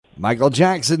Michael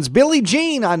Jackson's Billie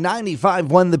Jean on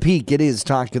 95.1 The Peak. It is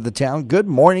Talk of the Town. Good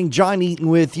morning, John Eaton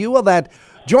with you. Well,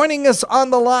 joining us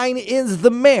on the line is the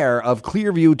mayor of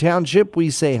Clearview Township. We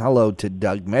say hello to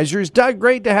Doug Measures. Doug,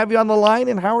 great to have you on the line,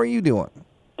 and how are you doing?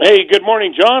 Hey, good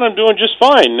morning, John. I'm doing just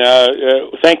fine.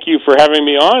 Thank you for having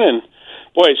me on, and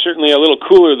boy, it's certainly a little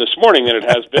cooler this morning than it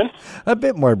has been. A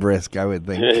bit more brisk, I would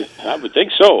think. I would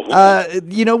think so.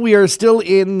 We are still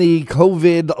in the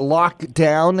COVID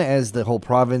lockdown, as the whole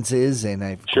province is, and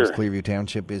of course Clearview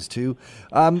Township is too.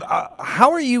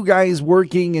 How are you guys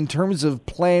working in terms of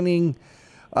planning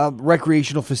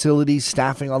recreational facilities,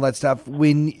 staffing, all that stuff,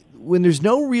 when there's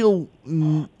no real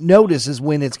notice as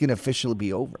when it's going to officially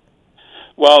be over?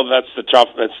 Well, that's the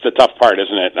tough part,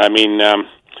 isn't it? I mean,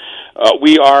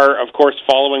 we are, of course,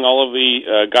 following all of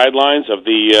the guidelines of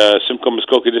the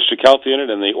Simcoe-Muskoka District Health Unit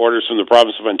and the orders from the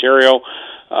province of Ontario,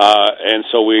 and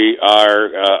so we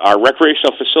are our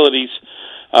recreational facilities.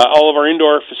 All of our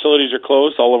indoor facilities are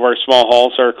closed. All of our small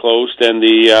halls are closed, and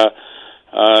the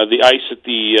ice at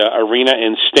the arena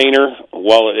in Stayner,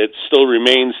 while it still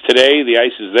remains today, the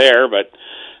ice is there, but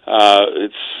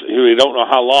we don't know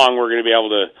how long we're going to be able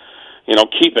to,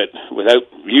 keep it without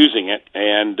using it,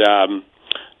 and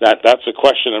that's a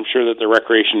question I'm sure that the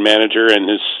recreation manager and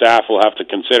his staff will have to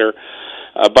consider.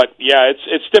 But yeah,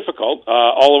 it's difficult.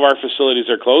 All of our facilities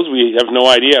are closed. We have no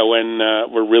idea when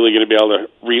we're really going to be able to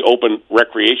reopen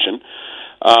recreation.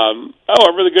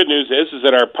 However, the good news is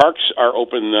that our parks are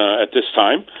open at this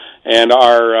time, and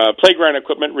our playground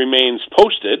equipment remains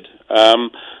posted,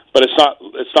 but it's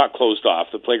not closed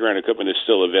off. The playground equipment is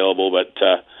still available, but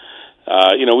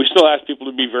we still ask people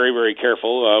to be very, very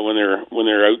careful when they're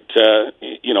out.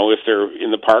 If they're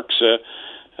in the parks,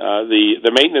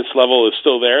 the maintenance level is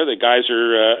still there. The guys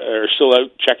are still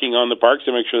out checking on the parks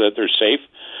to make sure that they're safe.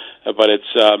 But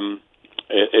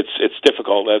it's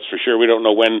difficult, that's for sure. We don't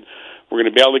know when we're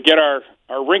going to be able to get our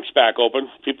rinks back open.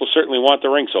 People certainly want the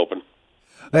rinks open.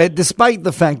 Despite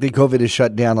the fact that COVID has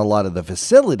shut down a lot of the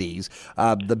facilities,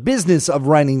 the business of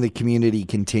running the community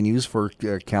continues for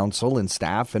council and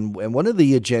staff. And one of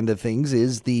the agenda things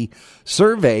is the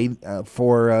survey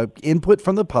for input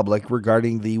from the public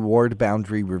regarding the ward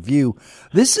boundary review.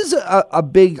 This is a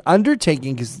big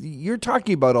undertaking because you're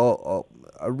talking about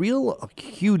a real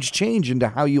huge change into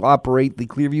how you operate the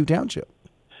Clearview Township.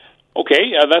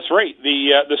 Okay, that's right.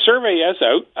 The survey is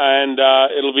out, and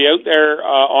it'll be out there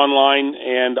online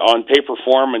and on paper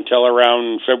form until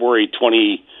around February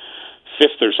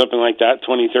 25th or something like that,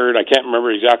 23rd. I can't remember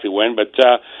exactly when, but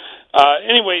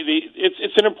anyway,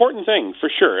 it's an important thing for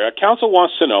sure. Council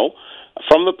wants to know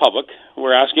from the public.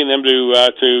 We're asking them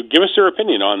to give us their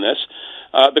opinion on this.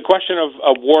 The question of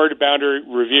a ward boundary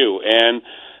review, and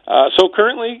so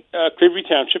currently Clearview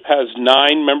Township has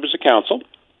 9 members of council.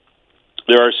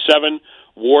 There are 7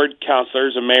 ward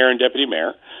councillors, a mayor and deputy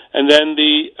mayor, and then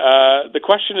the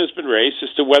question has been raised as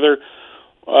to whether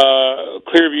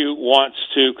Clearview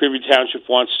Township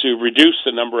wants to reduce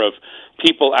the number of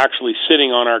people actually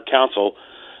sitting on our council.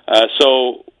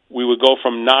 So we would go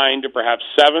from 9 to perhaps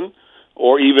 7,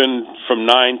 or even from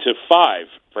 9 to 5,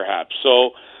 perhaps.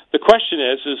 So the question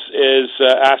is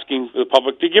asking the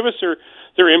public to give us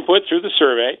their input through the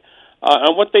survey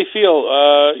on what they feel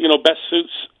best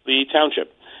suits the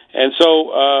township. And so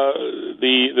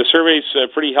the survey's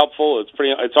pretty helpful.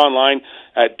 It's online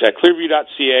at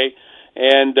clearview.ca,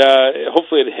 and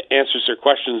hopefully it answers their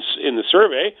questions in the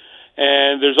survey.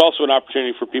 And there's also an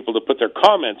opportunity for people to put their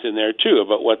comments in there too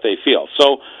about what they feel.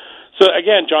 So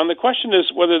again, John, the question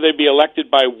is whether they be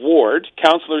elected by ward,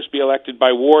 councillors be elected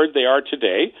by ward, they are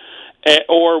today,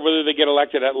 or whether they get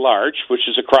elected at large, which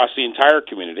is across the entire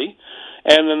community.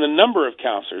 And then the number of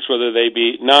councillors, whether they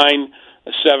be 9,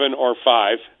 7, or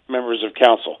 5 members of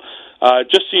council.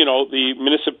 Just so you know, the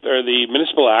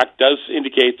Municipal Act does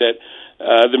indicate that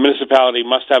the municipality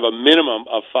must have a minimum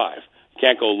of 5.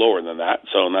 Can't go lower than that,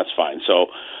 and that's fine. So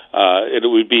it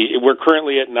would be. We're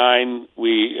currently at 9.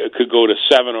 We could go to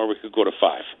 7, or we could go to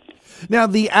 5. Now,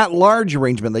 the at-large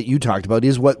arrangement that you talked about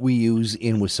is what we use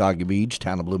in Wasaga Beach,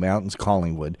 Town of Blue Mountains,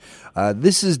 Collingwood.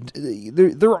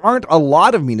 There aren't a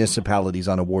lot of municipalities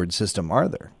on a ward system, are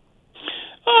there?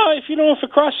 If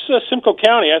across Simcoe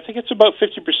County, I think it's about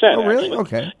 50%. Oh, really? Actually.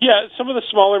 Okay. Yeah, some of the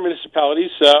smaller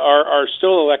municipalities are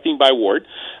still electing by ward.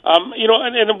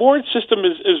 And a ward system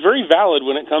is very valid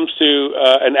when it comes to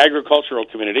an agricultural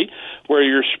community where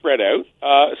you're spread out.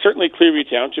 Certainly, Clearview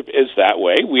Township is that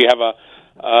way. We have a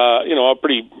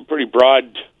pretty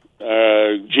broad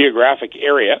geographic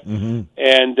area,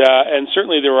 and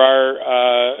certainly there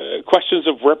are questions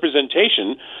of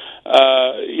representation.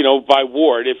 By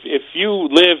ward. If you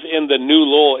live in the New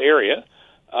Lowell area,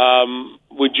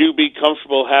 would you be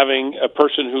comfortable having a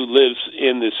person who lives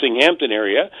in the Singhampton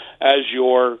area as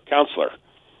your counselor?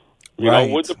 You know,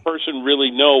 would the person really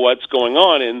know what's going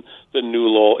on in the New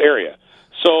Lowell area?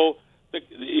 So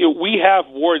we have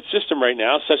ward system right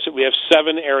now such that we have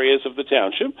 7 areas of the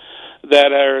township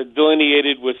that are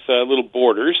delineated with little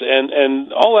borders,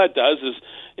 and all that does is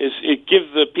it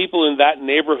gives the people in that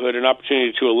neighborhood an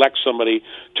opportunity to elect somebody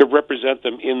to represent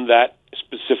them in that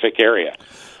specific area.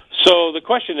 So the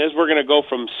question is, we're going to go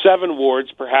from 7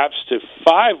 wards perhaps to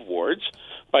 5 wards.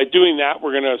 By doing that,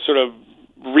 we're going to sort of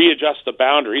readjust the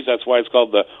boundaries. That's why it's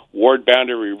called the Ward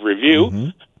Boundary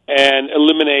Review, and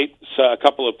eliminate a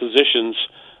couple of positions,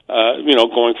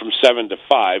 going from 7 to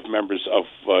 5 members of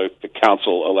the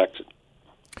council elected.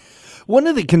 One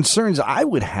of the concerns I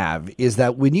would have is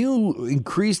that when you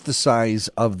increase the size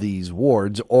of these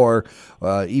wards, or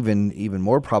even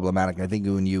more problematic, I think,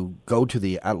 when you go to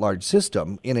the at-large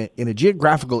system in a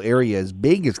geographical area as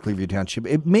big as Clearview Township,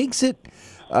 it makes it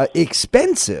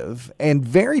expensive and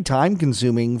very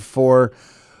time-consuming for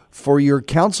your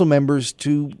council members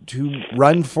to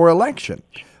run for election.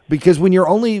 Because when you're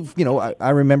only, I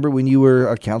remember when you were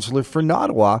a councillor for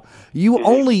Nottawa, you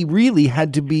only really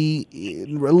had to be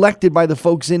elected by the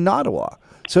folks in Nottawa.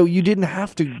 So you didn't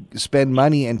have to spend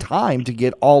money and time to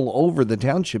get all over the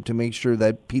township to make sure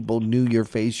that people knew your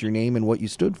face, your name, and what you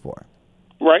stood for.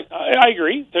 Right, I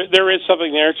agree. There is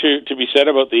something there to be said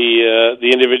about the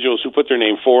individuals who put their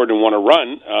name forward and want to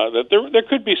run. That there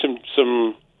could be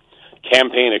some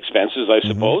campaign expenses, I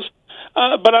suppose.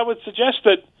 But I would suggest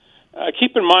that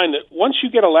keep in mind that once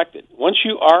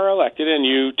you are elected and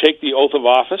you take the oath of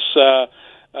office,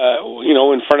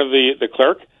 in front of the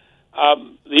clerk,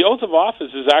 the oath of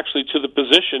office is actually to the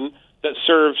position that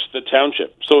serves the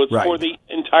township. So it's for the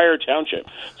entire township.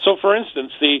 So, for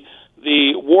instance,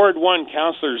 the Ward 1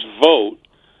 councillor's vote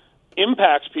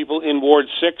impacts people in Ward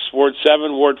 6, Ward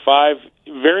 7, Ward 5,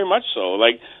 very much so.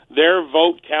 Like, their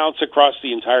vote counts across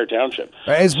the entire township.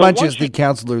 As much as the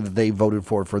councillor that they voted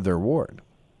for their ward.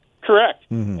 Correct.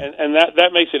 And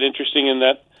that makes it interesting in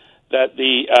that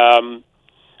the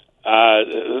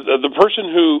person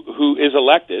who is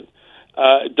elected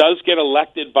does get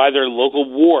elected by their local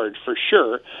ward for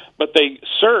sure, but they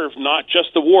serve not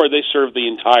just the ward, they serve the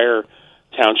entire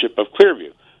township of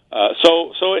Clearview.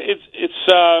 So it's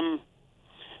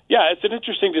an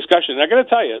interesting discussion. And I got to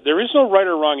tell you, there is no right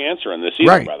or wrong answer on this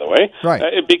either, by the way,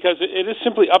 because it is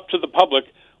simply up to the public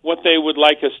what they would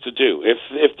like us to do.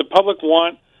 If the public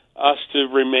want us to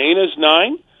remain as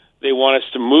 9, they want us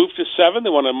to move to 7,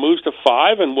 they want to move to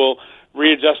 5, and we'll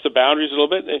readjust the boundaries a little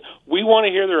bit. We want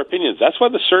to hear their opinions. That's why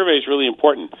the survey is really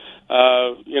important.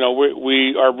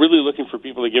 We are really looking for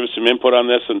people to give us some input on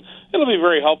this, and it'll be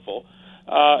very helpful.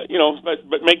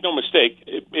 But make no mistake,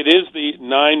 it is the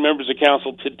 9 members of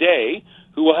council today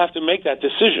who will have to make that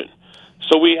decision.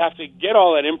 So we have to get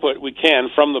all that input we can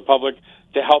from the public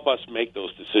to help us make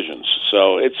those decisions.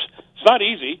 So it's not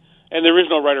easy, and there is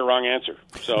no right or wrong answer.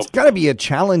 So it's got to be a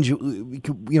challenge.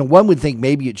 One would think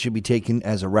maybe it should be taken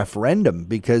as a referendum,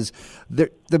 because the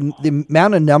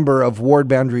amount of number of ward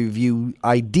boundary review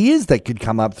ideas that could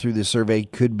come up through the survey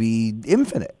could be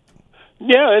infinite.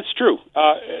 Yeah, it's true.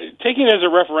 Taking it as a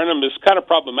referendum is kind of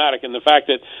problematic in the fact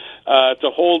that to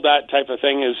hold that type of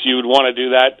thing is you would want to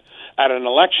do that at an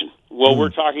election. Well, we're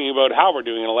talking about how we're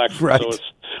doing an election, so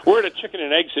we're in a chicken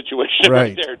and egg situation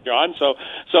right there, John. So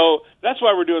that's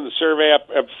why we're doing the survey up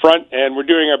front, and we're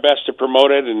doing our best to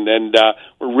promote it, and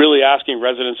we're really asking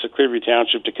residents of Clearview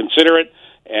Township to consider it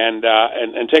and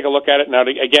take a look at it. Now,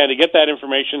 to get that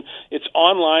information, it's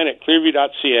online at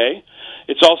clearview.ca.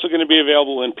 It's also going to be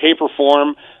available in paper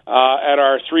form at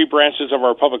our 3 branches of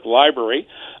our public library,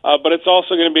 but it's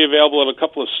also going to be available at a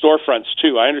couple of storefronts,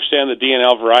 too. I understand the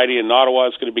D&L Variety in Ottawa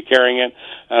is going to be carrying it.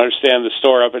 I understand the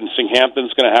store up in Singhampton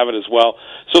is going to have it as well.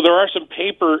 So there are some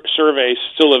paper surveys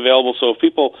still available, so if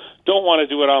people don't want to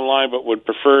do it online but would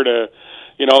prefer to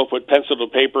put pencil to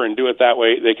paper and do it that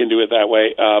way, they can do it that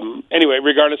way. Anyway,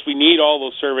 regardless, we need all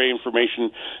those survey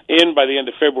information in by the end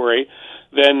of February.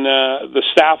 Then the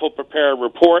staff will prepare a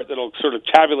report that will sort of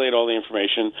tabulate all the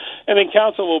information, and then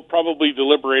council will probably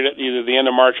deliberate at either the end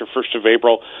of March or 1st of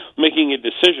April, making a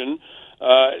decision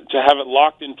to have it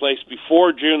locked in place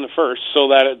before June the 1st so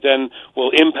that it then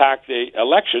will impact the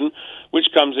election,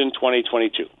 which comes in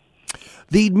 2022.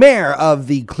 The mayor of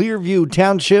the Clearview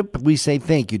Township, we say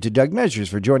thank you to Doug Measures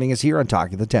for joining us here on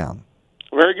Talk of the Town.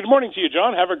 Very good morning to you,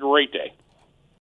 John. Have a great day.